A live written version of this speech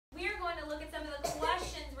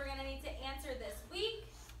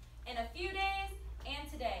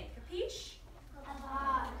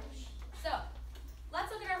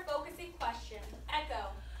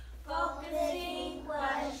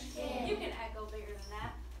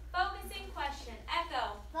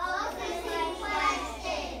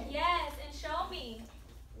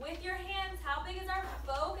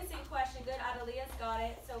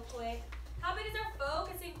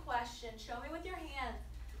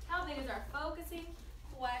our focusing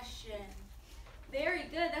question. Very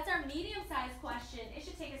good. That's our medium-sized question. It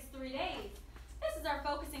should take us 3 days. This is our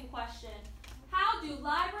focusing question. How do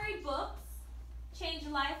library books change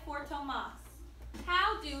life for Tomas?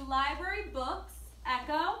 How do library books,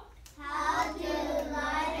 Echo? How do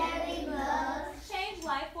library books change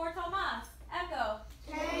life for Tomas? Echo.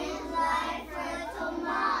 Change life for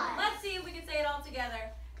Tomas. Let's see if we can say it all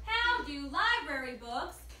together. How do library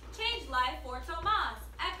books change life for Tomas?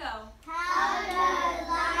 Echo. How do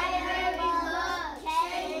library books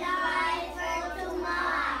change life for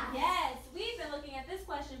Tomas? Yes, we've been looking at this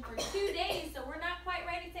question for 2 days, so we're not quite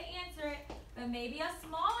ready to answer it, but maybe a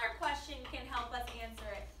smaller question can help us answer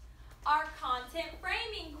it. Our content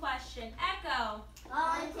framing question. Echo.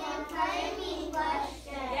 Content framing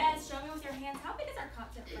question. Yes, show me with your hands. How big is our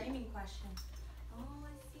content framing question? Oh,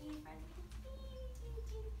 let's see.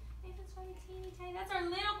 Nathan's really teeny tiny. That's our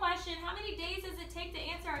little question. How many days does it take to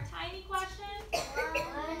answer our tiny question? 1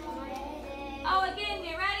 day. Oh, again,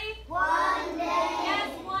 get ready. 1 day. Yes,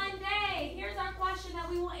 1 day. Here's our question that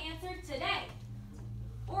we will answer today.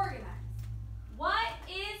 Organize. What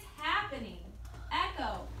is happening?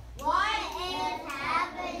 Echo. What is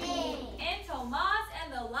happening? In Tomas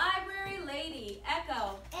and the library lady.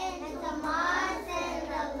 Echo. In Tomas and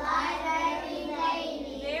the library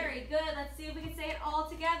lady. Very good. Let's see if we can say it all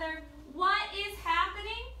together. What is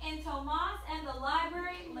happening in Tomas and the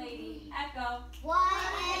library lady? Echo.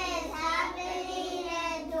 What is happening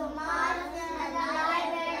in Tomas and the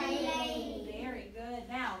library lady? Very good.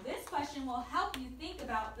 Now, this question will help you think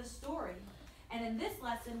about the story. And in this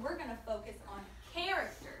lesson, we're going to focus on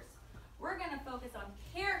characters. We're going to focus on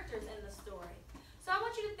characters in the story. So I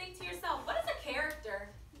want you to think to yourself, what is a character?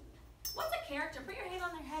 What's a character? Put your hand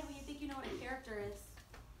on their head when you think you know what a character is.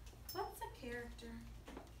 What's a character?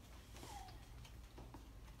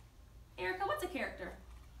 Erica, what's a character?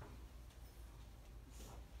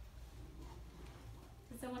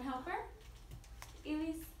 Can someone help her?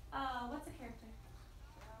 Elise, what's a character?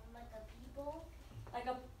 Like a people. Like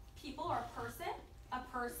a people or a person? A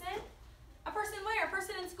person? A person where? A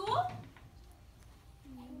person in school?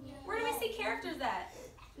 Where do we see characters at?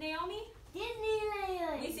 Naomi?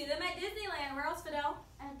 Disneyland. We see them at Disneyland. Where else, Fidel?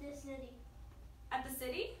 At the city. At the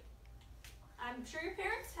city? I'm sure your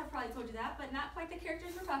parents have probably told you that, but not quite the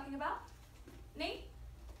characters we're talking about. Nate?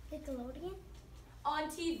 Nickelodeon. On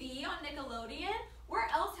TV, on Nickelodeon. Where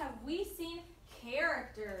else have we seen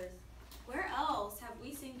characters? Where else have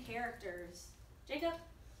we seen characters? Jacob?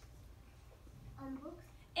 On books.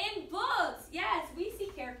 In books. Yes, we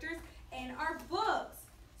see characters in our books.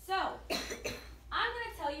 So, I'm going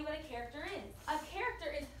to tell you what a character is. A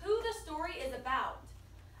character is who the story is about.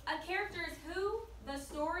 A character is who the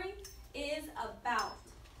story is about.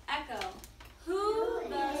 Echo. Who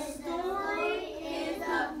the story is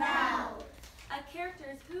about. A character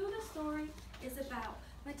is who the story is about.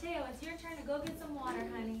 Mateo, it's your turn to go get some water,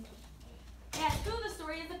 honey. Yes, who the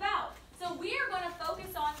story is about. So we are going to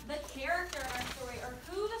focus on the character in our story, or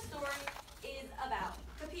who the story is about.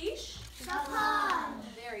 Capiche? Kapaj.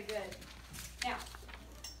 Very good. Now,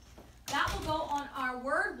 that will go on our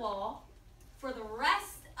word wall for the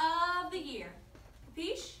rest of the year.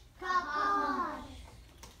 Capiche? Kapaj.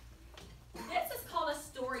 This is called a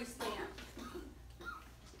story stamp.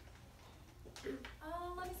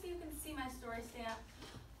 Let me see if you can see my story stamp.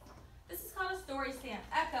 This is called a story stamp.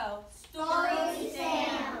 Echo. Story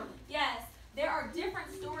stamp. Yes, there are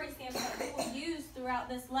different story stamps that we will use throughout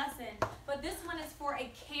this lesson, but this one is for a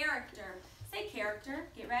character. Say character.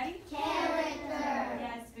 Get ready. Character.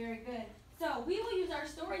 Yes, very good. So we will use our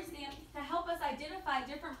story stamp to help us identify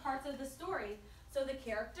different parts of the story. So the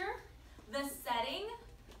character, the setting,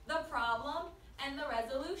 the problem, and the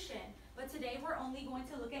resolution. But today we're only going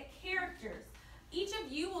to look at characters. Each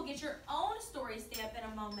of you will get your own story stamp in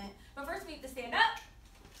a moment. But first we have to stand up.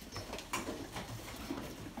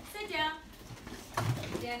 Sit down.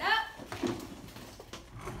 Stand up.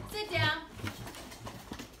 Sit down.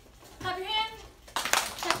 Clap your hand.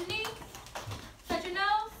 Touch your knee. Touch your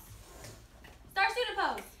nose. Star student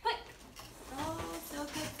pose. Quick. Oh, so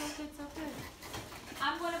good, so good, so good.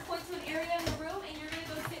 I'm going to point to an area in the room, and you're going to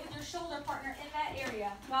go sit with your shoulder partner in that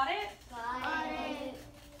area. Got it? Got it.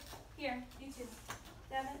 Here, you two.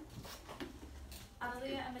 Devin,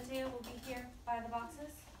 Analia and Mateo will be here by the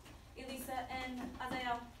boxes. Elisa and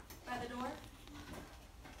Azael by the door.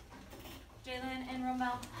 Jalen and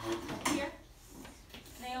Romel here.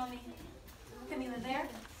 Naomi, Camila there.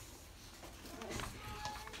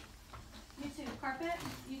 You two, carpet.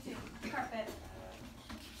 You two, carpet.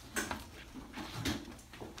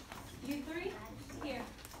 You three, here.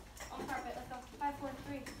 On carpet. Let's go. 5, 4,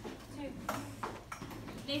 3,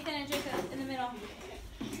 2. Nathan and Jacob in the middle.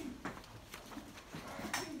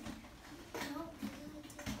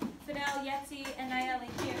 Fidel, Yetzi, and Nayeli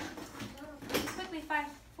here. Quickly, 5,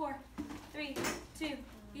 4, 3, 2,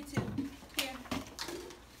 you two, here.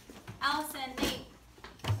 Allison, Nate,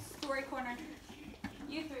 story corner.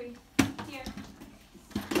 You three, here.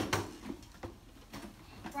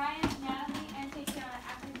 Brian, Natalie, and Tatiana,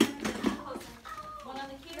 acting corner, closer. One on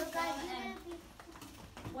the Q, one on the N.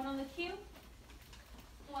 One on the Q,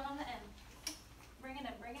 one on the N. Bring it in,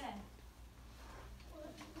 bring it in.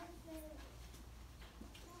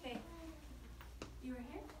 Okay, you were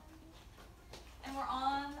here? And we're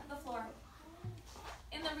on the floor.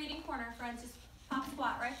 In the reading corner, friends, just pop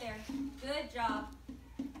squat right there. Good job.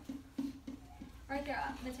 Right there,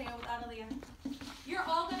 Mateo with Adelia. You're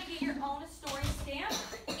all going to get your own story stamp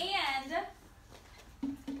and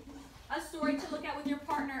a story to look at with your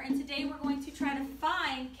partner. And today we're going to try to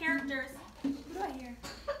find characters. What do I hear?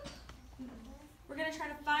 We're going to try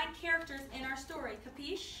to find characters in our story.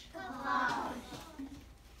 Capiche?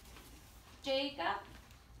 Jacob,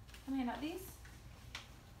 come hand out these.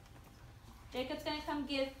 Jacob's going to come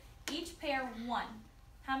give each pair one.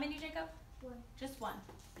 How many, Jacob? One. Just one.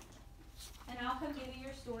 And I'll come give you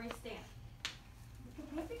your story stamp.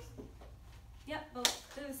 Yep,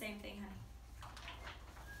 both. They're the same thing, honey.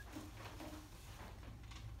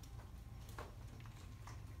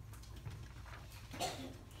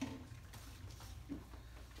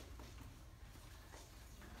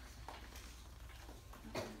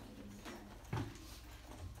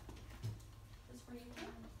 This for you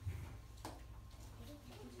too? Just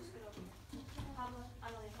scoot over. Pablo,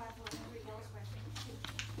 Adelia, 5, 4, 3, yellow square.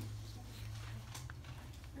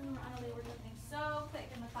 Remember, Adelia, we're doing things so quick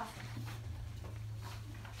in the classroom.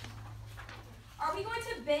 Are we going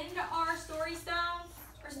to bend our story stones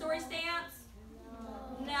or story stamps?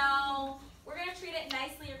 No. We're going to treat it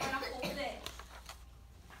nicely. You're going to hold it.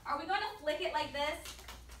 Are we going to flick it like this?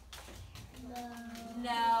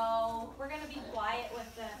 No. We're going to be quiet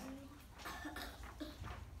with them.